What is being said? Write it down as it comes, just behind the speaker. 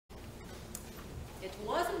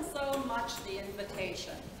wasn't so much the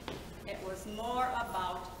invitation. It was more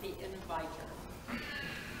about the inviter.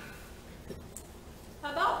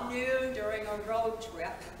 About noon during a road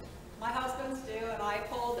trip, my husband Stu and I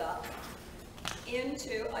pulled up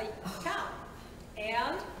into a town.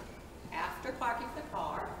 And after parking the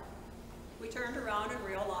car, we turned around and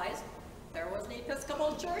realized there was an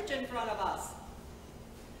Episcopal church in front of us.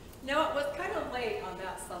 Now, it was kind of late on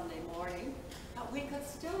that Sunday morning, but we could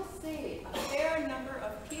still see a fair number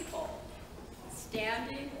of people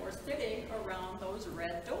standing or sitting around those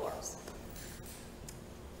red doors.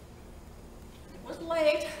 It was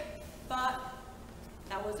late, but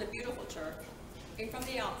that was a beautiful church, looking from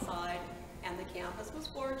the outside, and the campus was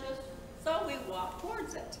gorgeous, so we walked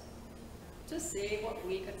towards it to see what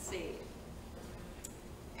we could see.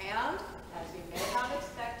 And, as you may have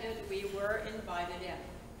expected, we were invited in.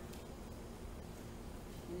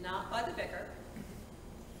 Not by the vicar,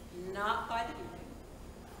 not by the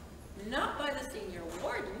deacon, not by the senior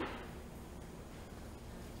warden,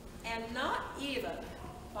 and not even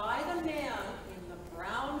by the man in the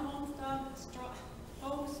brown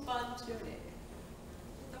homespun tunic,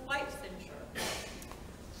 the white cincture,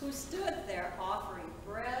 who stood there offering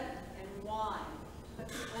bread and wine to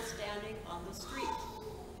people standing on the street.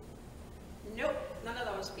 Nope, none of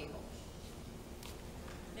those people.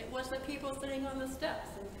 It was the people sitting on the steps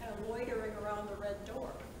and kind of loitering around the red door.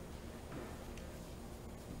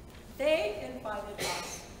 They invited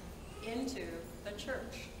us into the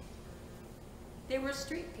church. They were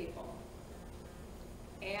street people.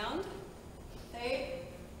 And they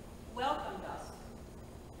welcomed us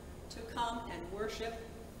to come and worship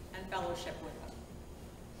and fellowship with them.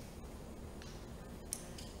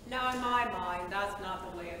 Now, in my mind, that's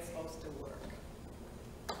not the way it's supposed to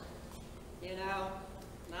work. You know?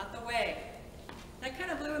 Not the way. That kind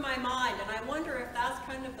of blew my mind, and I wonder if that's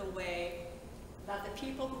kind of the way that the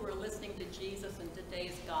people who were listening to Jesus in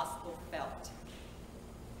today's gospel felt.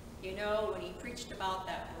 You know, when he preached about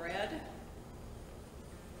that bread,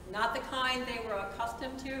 not the kind they were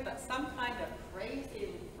accustomed to, but some kind of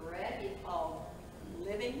crazy bread he called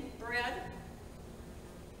living bread.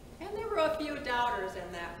 And there were a few doubters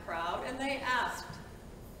in that crowd, and they asked,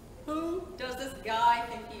 who does this guy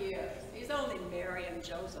think he is? He's only Mary and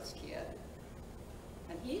Joseph's kid.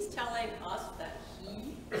 And he's telling us that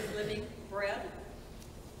he is living bread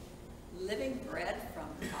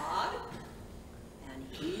from God, and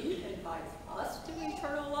he invites us to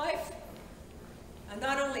eternal life. And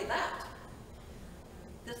not only that,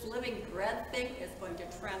 this living bread thing is going to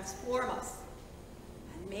transform us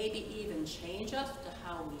and maybe even change us to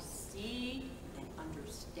how we see and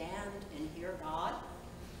understand and hear God.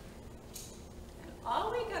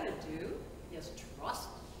 All we got to do is trust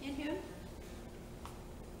in him.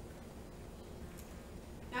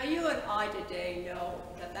 Now, you and I today know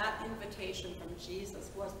that that invitation from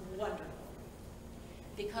Jesus was wonderful,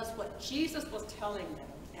 because what Jesus was telling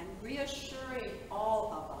them and reassuring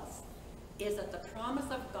all of us is that the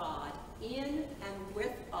promise of God in and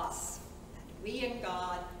with us, and we in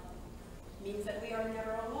God, means that we are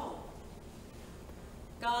never alone.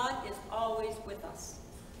 God is always with us.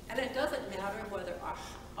 And it doesn't matter whether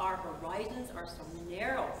our horizons are so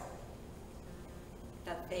narrow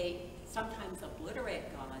that they sometimes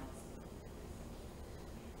obliterate God.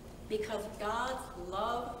 Because God's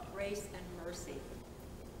love, grace, and mercy,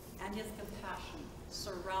 and his compassion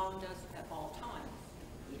surround us at all times,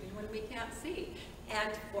 even when we can't see.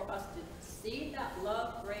 And for us to see that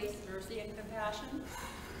love, grace, mercy, and compassion,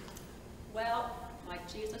 well,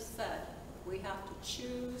 like Jesus said, we have to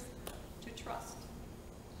choose to trust.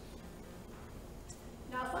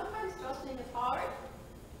 Now, sometimes trusting is hard,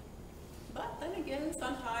 but then again,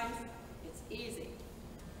 sometimes it's easy.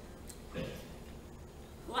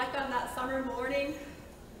 Like on that summer morning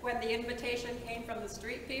when the invitation came from the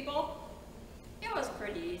street people, it was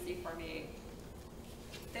pretty easy for me.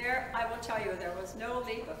 There, I will tell you, there was no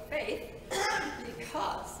leap of faith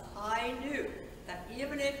because I knew that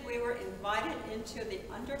even if we were invited into the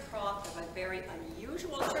undercroft of a very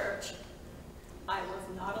unusual church, I was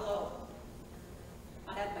not alone.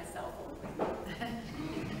 I had my cell phone with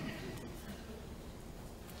me.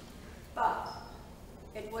 But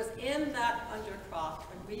it was in that undercroft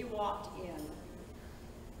when we walked in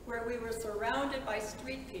where we were surrounded by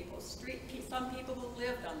street people, some people who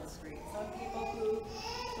lived on the street, some people who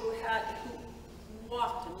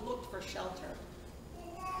walked and looked for shelter.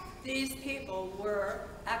 These people were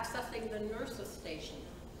accessing the nurse's station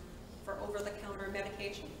for over-the-counter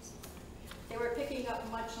medications. They were picking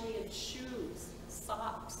up much-needed shoes,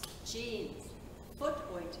 socks, jeans, foot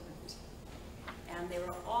ointment, and they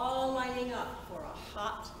were all lining up for a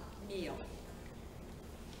hot meal.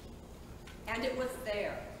 And it was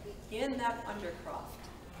there, in that undercroft,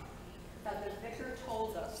 that the vicar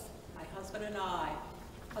told us, my husband and I,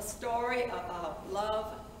 a story about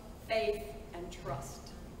love, faith, and trust.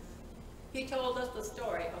 He told us the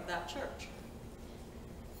story of that church.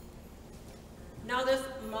 Now, this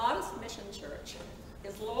modest mission church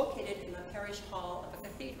is located in the parish hall of a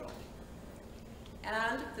cathedral.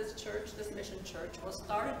 And this church, this mission church, was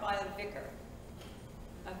started by a vicar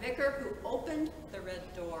who opened the red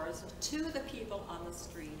doors to the people on the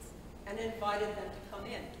streets and invited them to come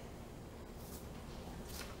in.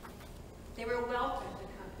 They were welcome to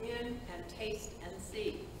come in and taste and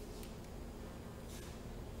see.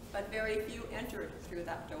 But very few entered through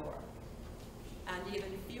that door, and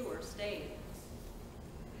even fewer stayed.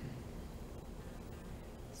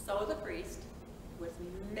 So the priest, with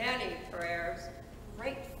many prayers,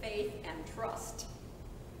 great faith, and trust,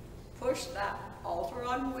 pushed that altar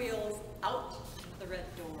on wheels out the red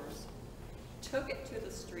doors, took it to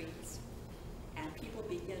the streets, and people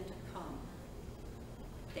began to come.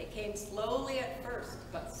 They came slowly at first,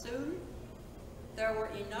 but soon there were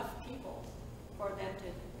enough people for them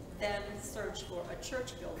to then search for a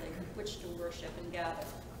church building in which to worship and gather.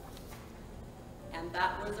 And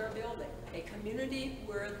that was our building, a community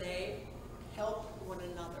where they help one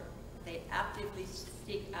another. They actively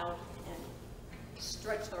seek out and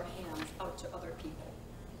stretch their hands out to other people.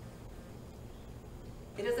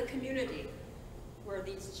 It is a community where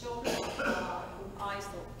these children of God, whom I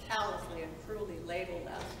so callously and cruelly labeled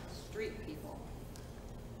as street people,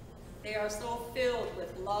 they are so filled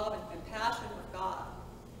with love and compassion of God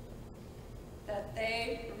that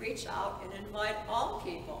they reach out and invite all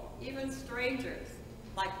people, even strangers,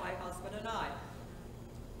 like my husband and I.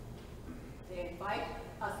 They invite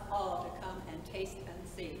us all to come and taste and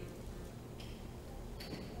see.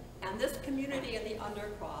 And this community in the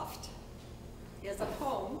Undercroft is a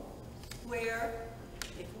home where,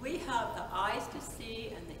 if we have the eyes to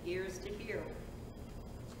see and the ears to hear,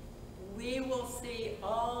 we will see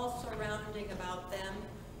all surrounding about them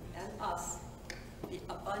and us the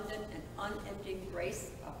abundant and unending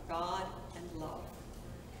grace of God and love.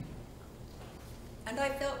 And I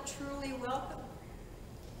felt truly welcome.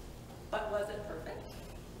 But was it perfect?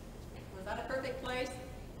 Was that a perfect place?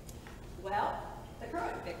 Well, the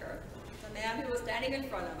current vicar, the man who was standing in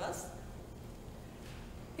front of us,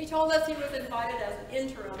 he told us he was invited as an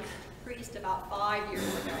interim priest about 5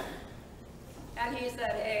 years ago. And he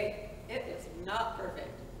said, hey, it is not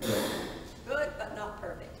perfect. Good, but not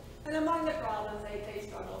perfect. And among the problems they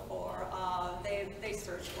struggle for, they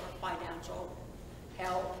search for financial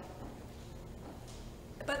help.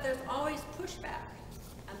 But there's always pushback.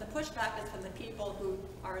 And the pushback is from the people who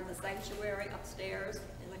are in the sanctuary upstairs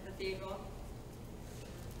in the cathedral.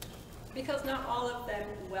 Because not all of them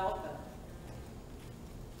welcome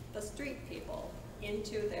the street people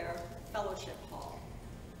into their fellowship hall.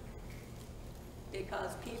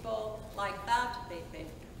 Because people like that, they think,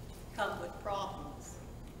 come with problems.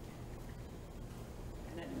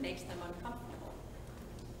 And it makes them uncomfortable.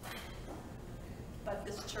 But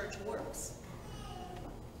this church works.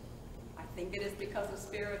 I think it is because the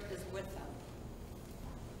Spirit is with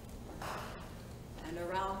them and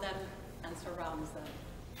around them and surrounds them.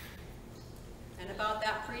 And about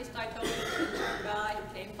that priest I told you, the guy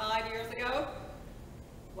who came 5 years ago,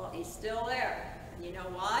 well, he's still there. And you know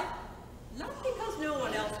why? Not because no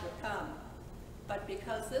one else would come, but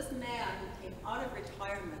because this man who came out of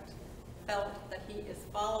retirement felt that he is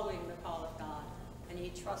following the call of God, and he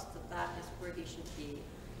trusts that that is where he should be,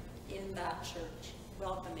 in that church,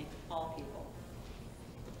 welcoming all people.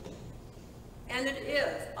 And it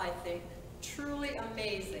is, I think, truly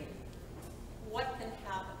amazing what can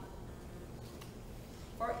happen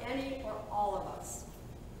for any or all of us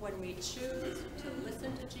when we choose to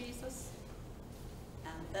listen to Jesus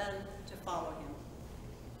and then to follow him.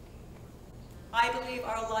 I believe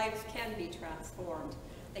our lives can be transformed.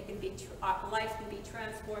 Our lives can be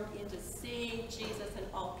transformed into seeing Jesus in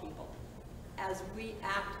all people as we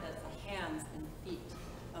act as the hands and feet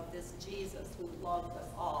of this Jesus who loves us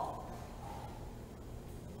all.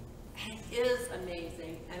 And it is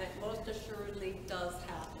amazing, and it most assuredly does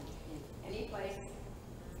happen in any place,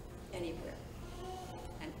 anywhere,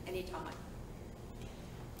 and any time.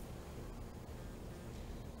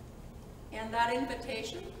 And that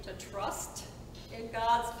invitation to trust in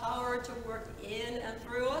God's power to work in and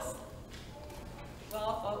through us,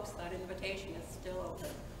 well, folks, that invitation is still open.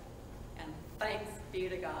 And thanks be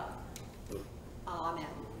to God. Amen.